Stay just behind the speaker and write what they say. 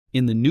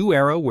In the new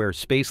era where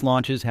space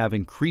launches have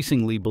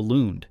increasingly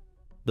ballooned,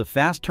 the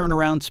fast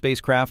turnaround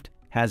spacecraft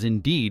has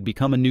indeed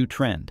become a new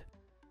trend.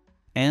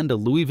 And a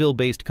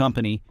Louisville-based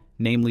company,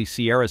 namely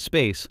Sierra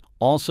Space,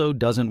 also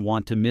doesn't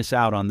want to miss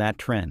out on that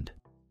trend.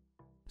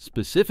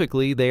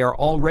 Specifically, they are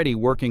already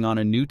working on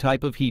a new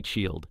type of heat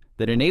shield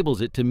that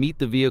enables it to meet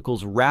the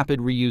vehicle's rapid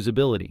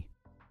reusability.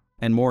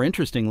 And more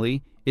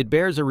interestingly, it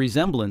bears a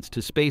resemblance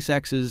to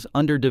SpaceX's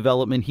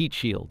under-development heat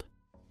shield.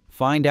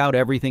 Find out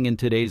everything in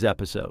today's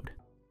episode.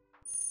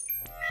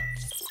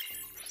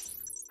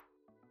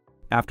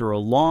 After a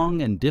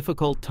long and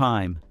difficult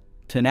time,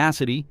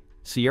 Tenacity,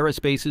 Sierra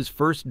Space's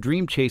first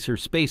Dream Chaser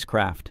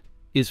spacecraft,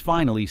 is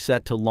finally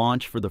set to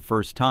launch for the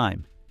first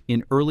time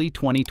in early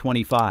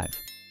 2025.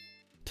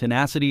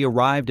 Tenacity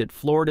arrived at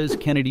Florida's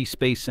Kennedy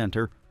Space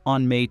Center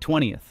on May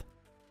 20th.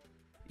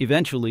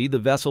 Eventually, the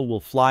vessel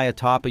will fly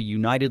atop a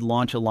United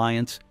Launch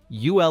Alliance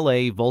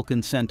ULA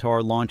Vulcan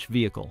Centaur launch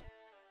vehicle.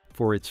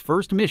 For its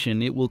first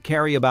mission, it will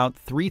carry about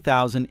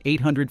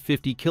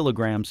 3,850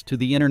 kilograms to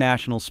the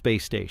International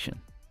Space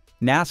Station.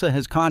 NASA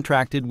has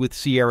contracted with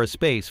Sierra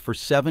Space for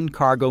 7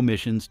 cargo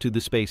missions to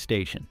the space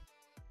station.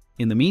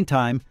 In the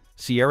meantime,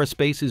 Sierra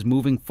Space is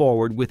moving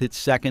forward with its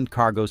second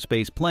cargo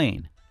space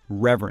plane,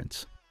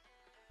 Reverence.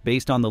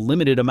 Based on the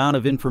limited amount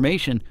of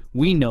information,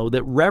 we know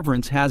that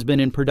Reverence has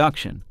been in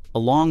production,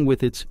 along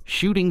with its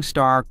Shooting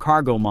Star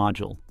cargo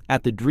module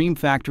at the Dream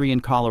Factory in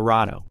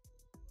Colorado.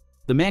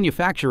 The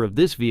manufacture of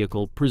this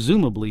vehicle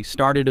presumably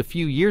started a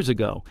few years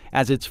ago,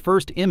 as its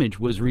first image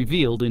was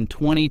revealed in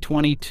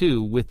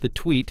 2022 with the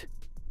tweet,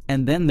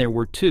 "And then there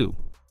were two."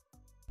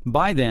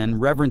 By then,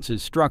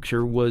 Reverence's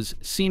structure was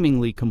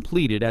seemingly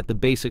completed at the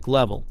basic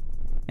level,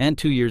 and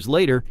 2 years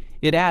later,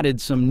 it added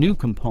some new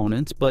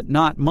components, but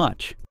not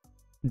much.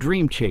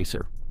 Dream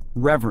Chaser,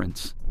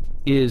 Reverence,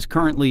 is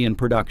currently in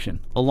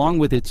production, along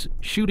with its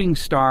Shooting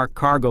Star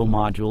cargo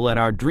module at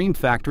our Dream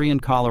Factory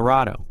in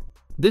Colorado.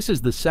 This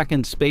is the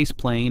second space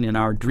plane in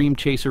our Dream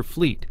Chaser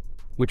fleet,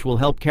 which will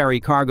help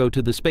carry cargo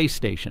to the space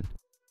station.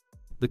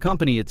 The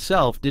company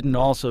itself didn't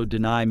also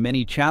deny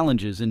many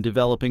challenges in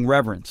developing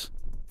Reverence,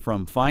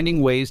 from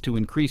finding ways to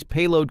increase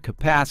payload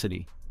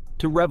capacity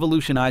to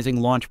revolutionizing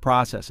launch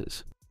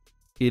processes.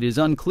 It is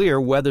unclear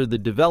whether the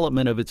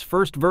development of its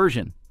first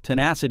version,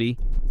 Tenacity,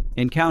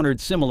 encountered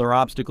similar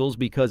obstacles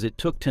because it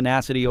took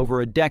Tenacity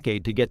over a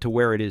decade to get to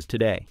where it is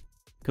today,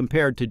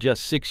 compared to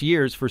just 6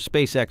 years for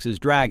SpaceX's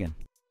Dragon.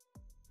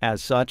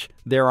 As such,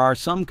 there are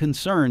some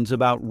concerns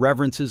about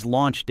Reverence's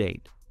launch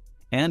date,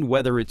 and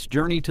whether its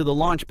journey to the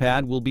launch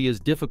pad will be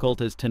as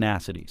difficult as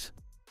Tenacity's.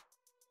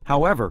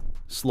 However,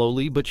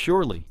 slowly but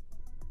surely,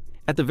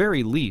 at the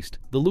very least,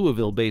 the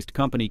Louisville-based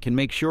company can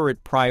make sure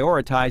it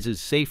prioritizes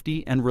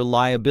safety and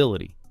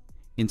reliability,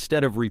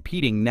 instead of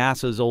repeating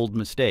NASA's old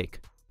mistake,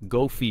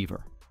 go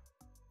fever.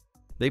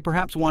 They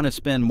perhaps want to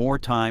spend more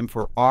time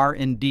for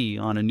R&D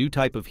on a new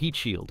type of heat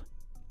shield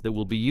that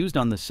will be used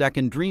on the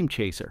second Dream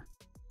Chaser,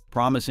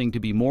 promising to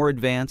be more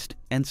advanced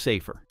and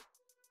safer.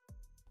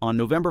 On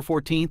November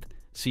 14th,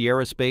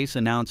 Sierra Space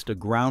announced a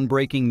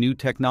groundbreaking new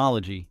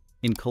technology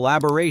in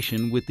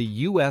collaboration with the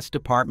U.S.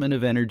 Department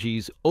of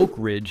Energy's Oak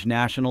Ridge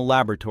National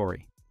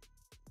Laboratory.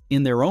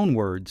 In their own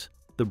words,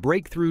 the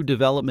breakthrough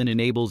development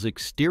enables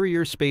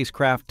exterior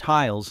spacecraft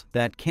tiles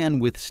that can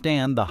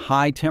withstand the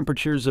high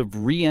temperatures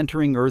of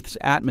re-entering Earth's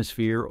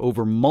atmosphere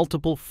over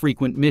multiple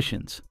frequent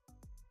missions.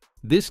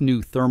 This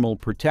new thermal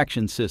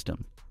protection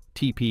system,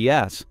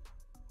 TPS,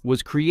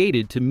 was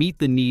created to meet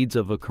the needs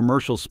of a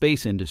commercial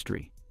space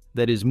industry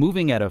that is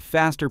moving at a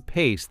faster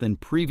pace than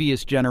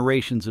previous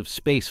generations of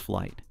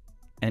spaceflight,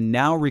 and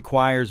now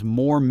requires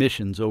more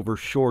missions over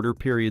shorter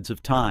periods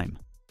of time.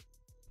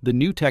 The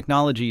new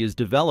technology is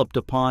developed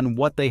upon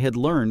what they had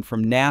learned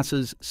from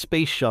NASA's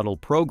Space Shuttle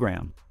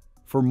program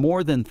for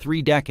more than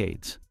 3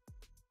 decades.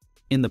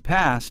 In the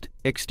past,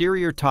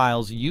 exterior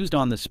tiles used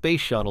on the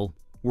Space Shuttle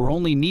were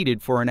only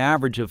needed for an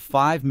average of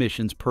 5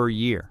 missions per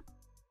year.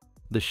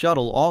 The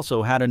shuttle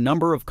also had a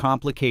number of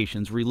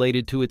complications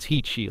related to its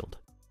heat shield.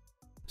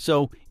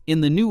 So,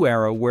 in the new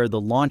era where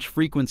the launch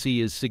frequency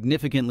is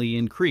significantly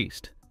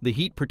increased, the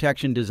heat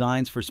protection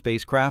designs for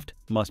spacecraft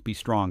must be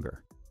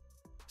stronger.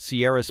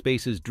 Sierra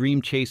Space's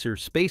Dream Chaser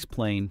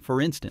spaceplane,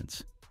 for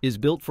instance, is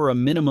built for a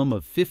minimum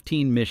of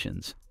 15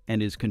 missions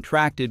and is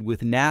contracted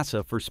with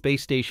NASA for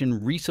space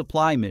station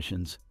resupply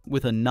missions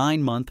with a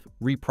 9-month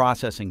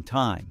reprocessing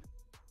time.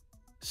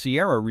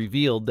 Sierra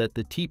revealed that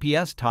the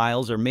TPS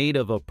tiles are made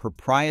of a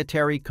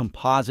proprietary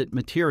composite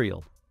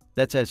material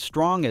that's as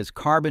strong as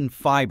carbon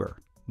fiber,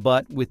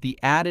 but with the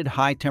added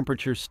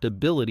high-temperature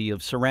stability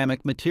of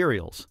ceramic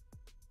materials.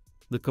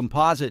 The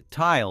composite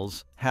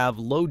tiles have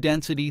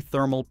low-density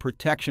thermal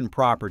protection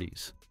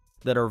properties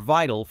that are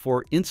vital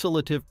for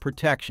insulative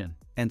protection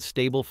and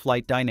stable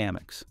flight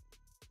dynamics.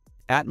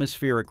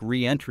 Atmospheric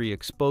re-entry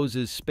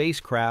exposes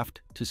spacecraft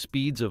to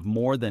speeds of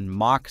more than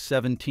Mach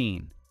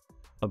 17,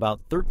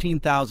 about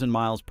 13,000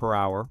 miles per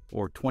hour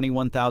or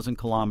 21,000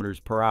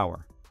 kilometers per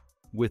hour,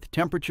 with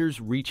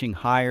temperatures reaching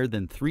higher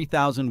than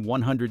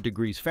 3,100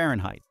 degrees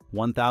Fahrenheit,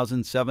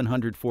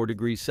 1,704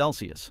 degrees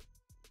Celsius.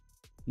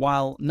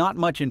 While not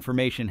much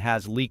information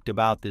has leaked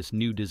about this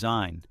new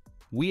design,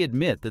 we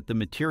admit that the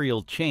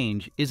material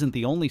change isn't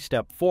the only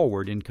step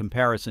forward in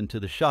comparison to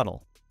the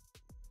shuttle.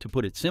 To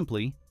put it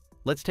simply,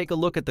 let's take a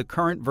look at the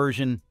current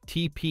version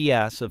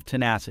TPS of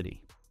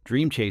Tenacity.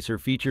 Dream Chaser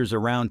features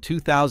around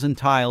 2,000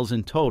 tiles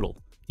in total,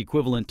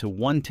 equivalent to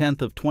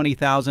 1/10 of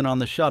 20,000 on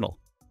the shuttle.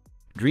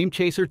 Dream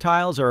Chaser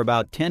tiles are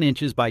about 10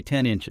 inches by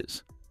 10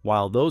 inches,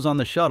 while those on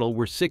the shuttle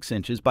were 6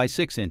 inches by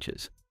 6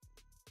 inches.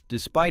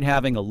 Despite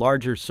having a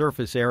larger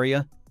surface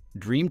area,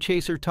 Dream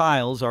Chaser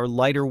tiles are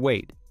lighter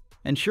weight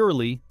and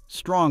surely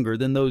stronger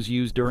than those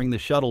used during the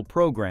shuttle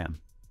program,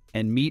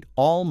 and meet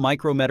all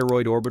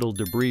micrometeoroid orbital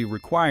debris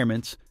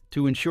requirements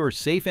to ensure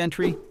safe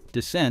entry,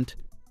 descent,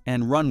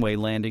 and runway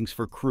landings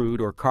for crewed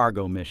or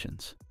cargo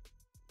missions.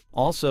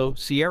 Also,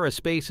 Sierra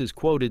Space is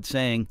quoted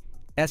saying,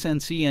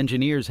 SNC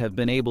engineers have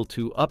been able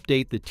to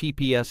update the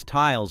TPS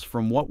tiles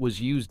from what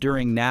was used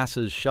during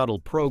NASA's shuttle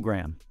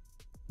program,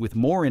 with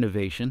more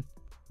innovation,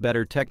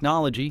 better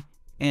technology,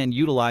 and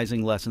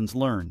utilizing lessons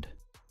learned.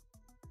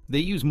 They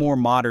use more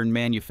modern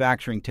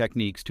manufacturing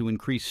techniques to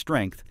increase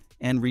strength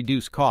and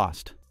reduce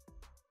cost.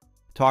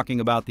 Talking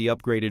about the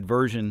upgraded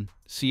version,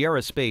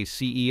 Sierra Space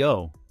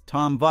CEO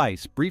Tom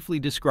Weiss briefly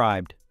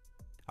described,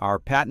 "Our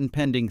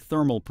patent-pending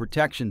thermal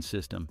protection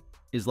system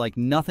is like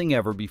nothing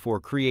ever before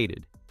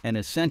created and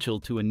essential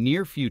to a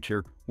near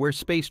future where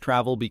space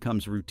travel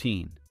becomes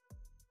routine."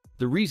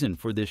 The reason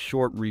for this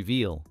short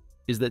reveal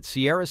is that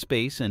Sierra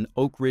Space and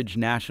Oak Ridge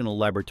National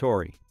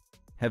Laboratory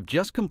have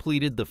just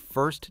completed the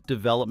first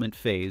development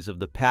phase of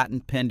the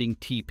patent-pending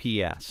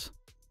TPS.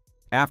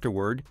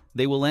 Afterward,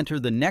 they will enter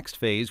the next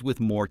phase with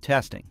more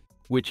testing,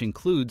 which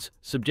includes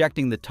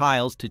subjecting the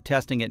tiles to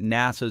testing at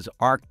NASA's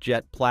Arc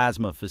Jet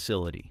Plasma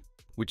facility,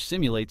 which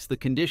simulates the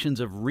conditions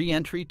of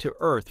re-entry to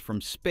Earth from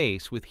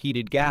space with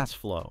heated gas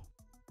flow.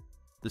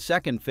 The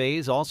second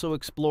phase also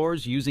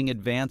explores using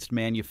advanced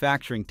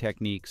manufacturing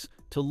techniques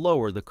to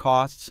lower the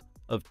costs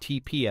of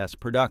TPS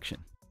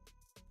production.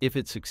 If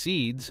it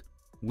succeeds,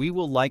 we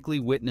will likely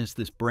witness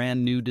this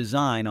brand new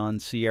design on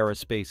Sierra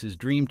Space's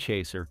Dream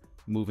Chaser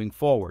moving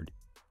forward,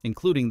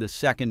 including the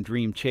second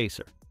Dream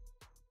Chaser.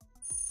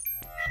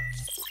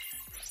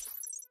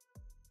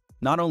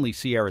 Not only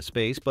Sierra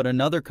Space, but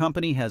another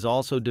company has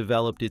also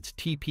developed its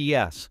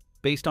TPS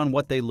based on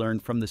what they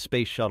learned from the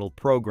Space Shuttle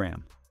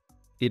program.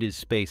 It is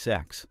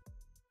SpaceX.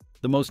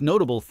 The most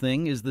notable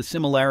thing is the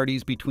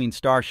similarities between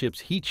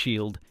Starship's heat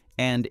shield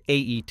and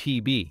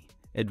AETB,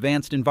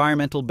 Advanced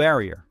Environmental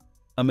Barrier,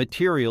 a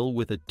material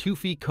with a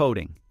toufy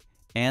coating,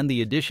 and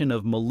the addition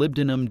of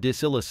molybdenum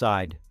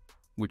disilicide,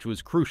 which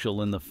was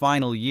crucial in the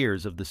final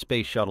years of the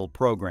Space Shuttle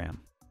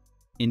program.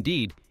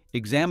 Indeed,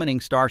 examining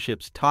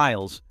Starship's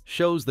tiles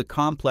shows the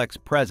complex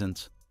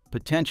presence,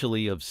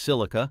 potentially of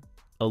silica,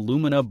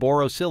 alumina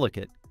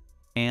borosilicate,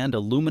 and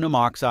aluminum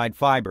oxide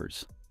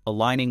fibers,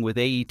 aligning with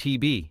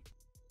AETB.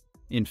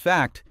 In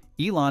fact,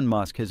 Elon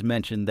Musk has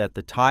mentioned that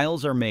the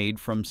tiles are made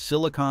from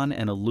silicon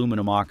and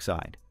aluminum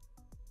oxide.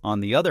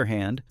 On the other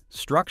hand,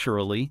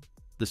 structurally,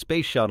 the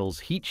Space Shuttle's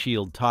heat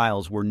shield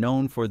tiles were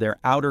known for their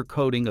outer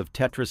coating of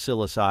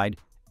tetrasilicide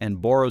and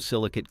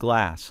borosilicate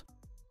glass.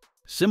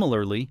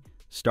 Similarly,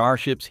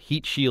 Starship's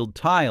heat shield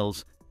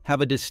tiles have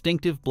a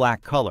distinctive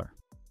black color.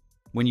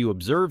 When you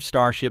observe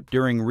Starship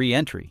during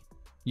re-entry,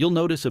 you'll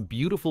notice a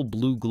beautiful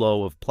blue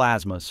glow of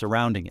plasma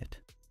surrounding it.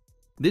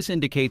 This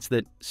indicates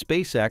that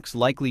SpaceX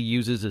likely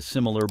uses a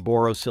similar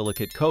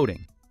borosilicate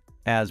coating,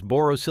 as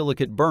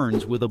borosilicate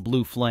burns with a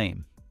blue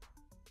flame.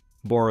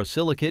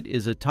 Borosilicate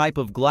is a type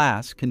of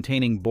glass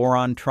containing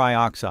boron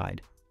trioxide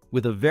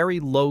with a very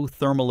low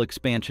thermal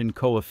expansion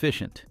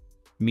coefficient,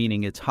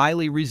 meaning it's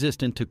highly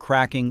resistant to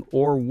cracking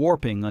or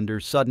warping under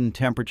sudden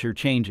temperature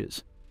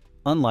changes,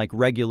 unlike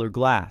regular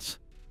glass.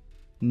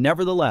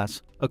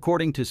 Nevertheless,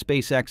 according to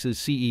SpaceX's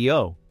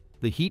CEO,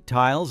 the heat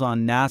tiles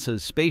on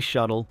NASA's Space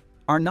Shuttle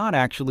are not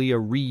actually a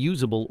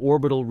reusable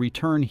orbital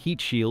return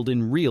heat shield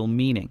in real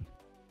meaning.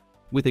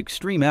 With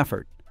extreme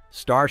effort,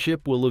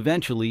 Starship will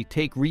eventually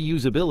take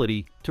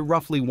reusability to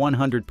roughly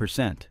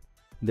 100%.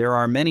 There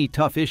are many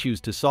tough issues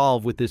to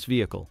solve with this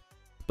vehicle,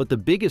 but the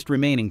biggest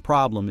remaining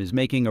problem is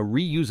making a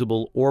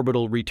reusable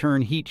orbital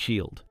return heat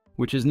shield,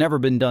 which has never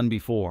been done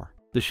before.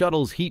 The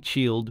shuttle's heat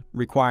shield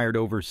required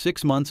over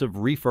 6 months of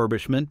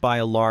refurbishment by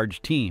a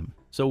large team,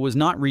 so was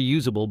not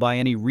reusable by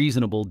any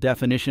reasonable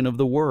definition of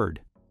the word.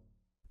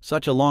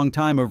 Such a long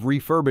time of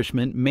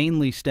refurbishment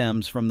mainly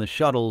stems from the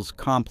shuttle's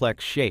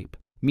complex shape,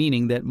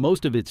 meaning that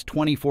most of its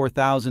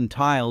 24,000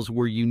 tiles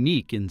were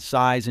unique in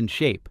size and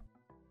shape,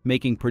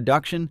 making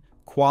production,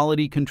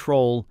 quality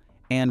control,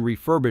 and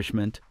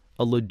refurbishment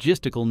a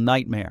logistical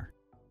nightmare.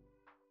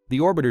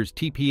 The orbiter's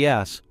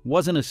TPS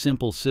wasn't a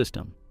simple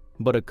system,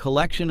 but a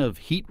collection of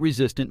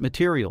heat-resistant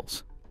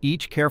materials,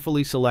 each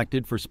carefully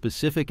selected for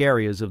specific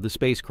areas of the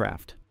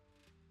spacecraft.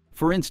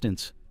 For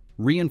instance,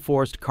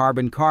 reinforced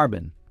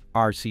carbon-carbon,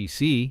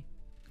 RCC,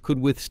 could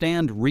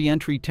withstand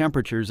re-entry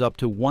temperatures up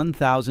to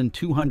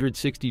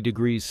 1,260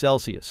 degrees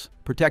Celsius,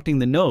 protecting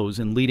the nose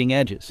and leading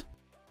edges.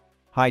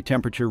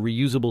 High-temperature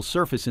reusable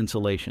surface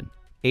insulation,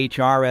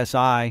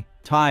 HRSI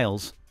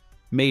tiles,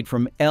 made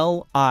from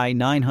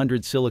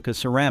Li900 silica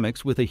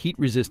ceramics with a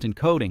heat-resistant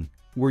coating,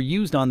 were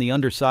used on the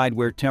underside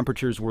where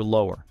temperatures were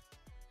lower.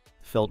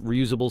 Felt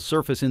reusable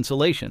surface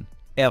insulation,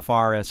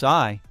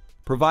 FRSI,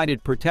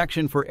 provided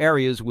protection for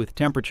areas with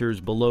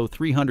temperatures below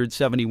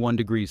 371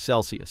 degrees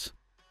Celsius.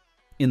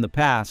 In the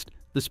past,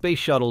 the Space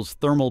Shuttle's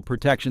thermal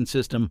protection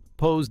system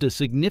posed a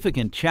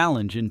significant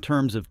challenge in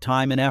terms of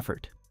time and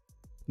effort.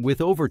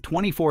 With over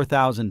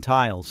 24,000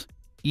 tiles,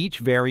 each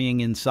varying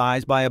in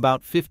size by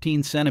about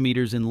 15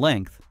 centimeters in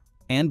length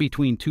and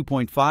between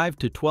 2.5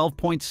 to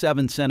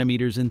 12.7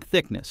 centimeters in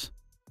thickness,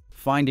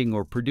 finding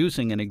or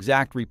producing an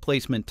exact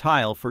replacement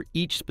tile for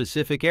each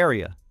specific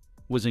area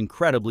was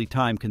incredibly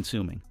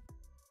time-consuming.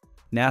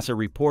 NASA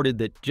reported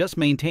that just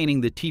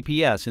maintaining the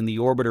TPS in the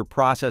Orbiter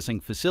Processing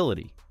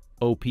Facility,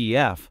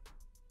 OPF,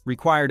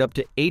 required up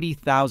to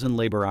 80,000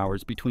 labor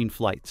hours between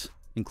flights,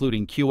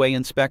 including QA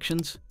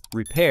inspections,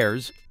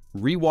 repairs,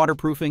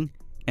 re-waterproofing,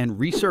 and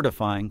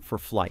recertifying for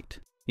flight.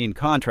 In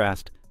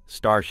contrast,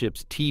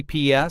 Starship's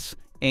TPS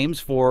aims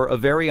for a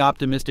very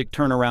optimistic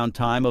turnaround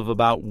time of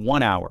about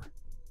 1 hour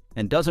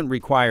and doesn't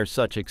require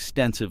such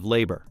extensive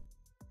labor.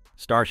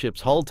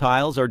 Starship's hull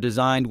tiles are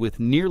designed with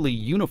nearly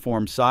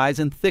uniform size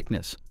and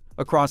thickness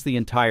across the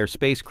entire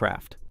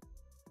spacecraft.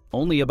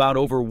 Only about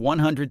over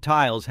 100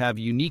 tiles have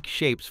unique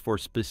shapes for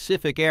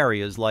specific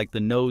areas like the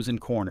nose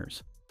and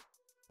corners.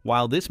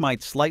 While this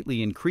might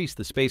slightly increase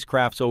the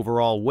spacecraft's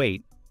overall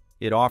weight,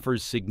 it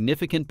offers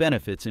significant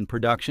benefits in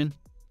production,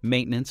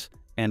 maintenance,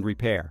 and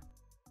repair.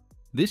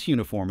 This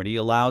uniformity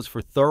allows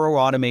for thorough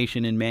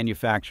automation in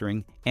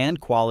manufacturing and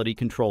quality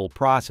control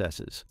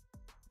processes,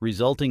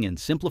 resulting in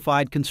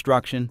simplified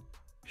construction,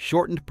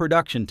 shortened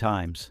production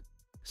times,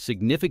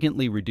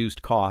 significantly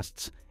reduced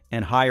costs,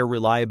 and higher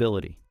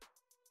reliability.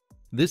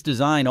 This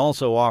design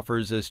also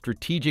offers a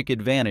strategic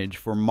advantage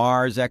for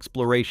Mars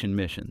exploration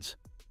missions.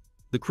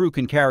 The crew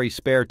can carry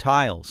spare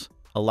tiles,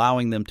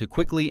 allowing them to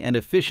quickly and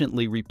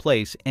efficiently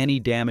replace any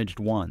damaged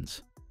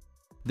ones.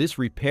 This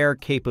repair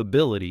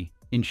capability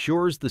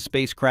ensures the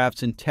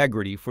spacecraft's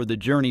integrity for the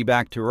journey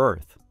back to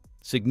Earth,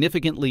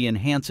 significantly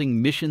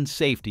enhancing mission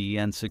safety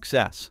and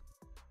success.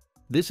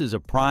 This is a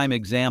prime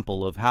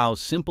example of how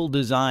simple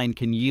design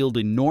can yield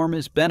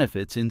enormous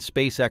benefits in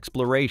space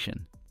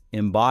exploration,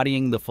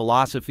 embodying the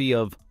philosophy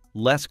of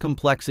less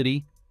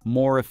complexity,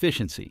 more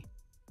efficiency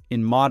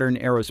in modern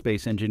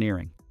aerospace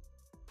engineering.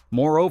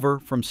 Moreover,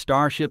 from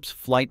Starship's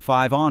Flight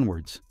 5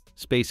 onwards,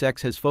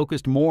 SpaceX has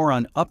focused more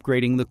on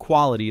upgrading the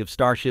quality of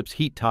Starship's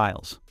heat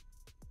tiles.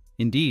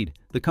 Indeed,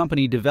 the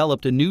company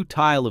developed a new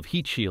tile of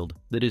heat shield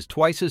that is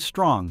twice as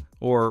strong,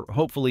 or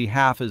hopefully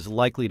half as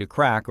likely to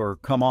crack or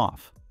come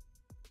off.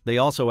 They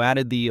also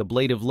added the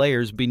ablative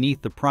layers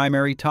beneath the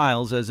primary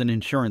tiles as an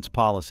insurance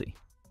policy.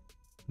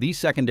 These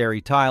secondary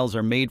tiles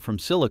are made from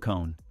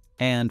silicone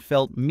and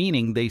felt,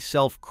 meaning they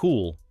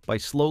self-cool by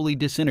slowly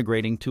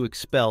disintegrating to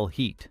expel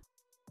heat.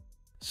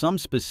 Some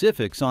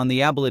specifics on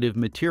the ablative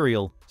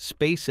material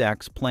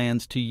SpaceX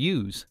plans to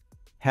use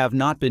have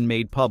not been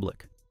made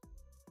public.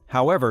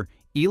 However,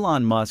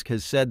 Elon Musk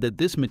has said that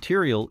this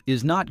material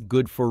is not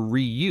good for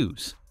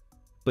reuse,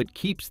 but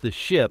keeps the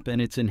ship and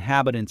its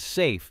inhabitants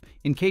safe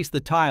in case the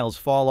tiles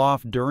fall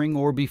off during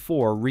or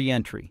before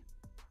re-entry.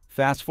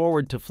 Fast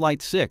forward to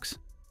Flight 6,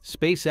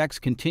 SpaceX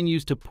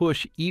continues to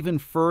push even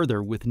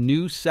further with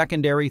new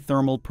secondary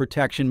thermal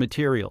protection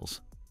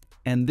materials,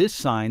 and this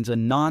signs a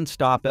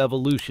non-stop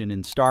evolution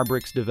in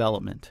Starbrick's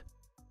development.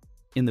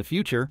 In the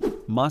future,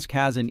 Musk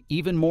has an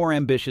even more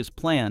ambitious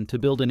plan to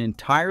build an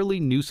entirely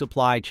new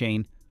supply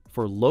chain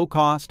for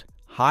low-cost,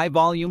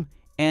 high-volume,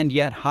 and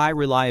yet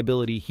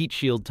high-reliability heat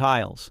shield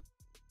tiles.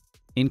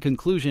 In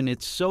conclusion,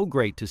 it's so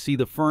great to see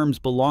the firms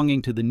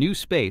belonging to the new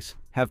space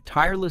have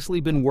tirelessly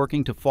been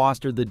working to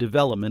foster the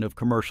development of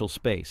commercial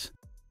space.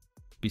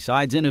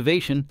 Besides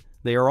innovation,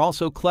 they are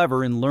also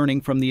clever in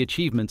learning from the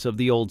achievements of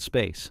the old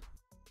space.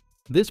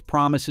 This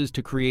promises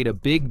to create a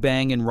big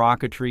bang in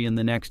rocketry in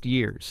the next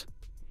years.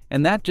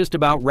 And that just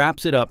about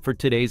wraps it up for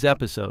today's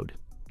episode.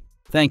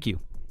 Thank you,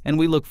 and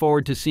we look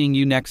forward to seeing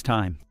you next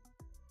time.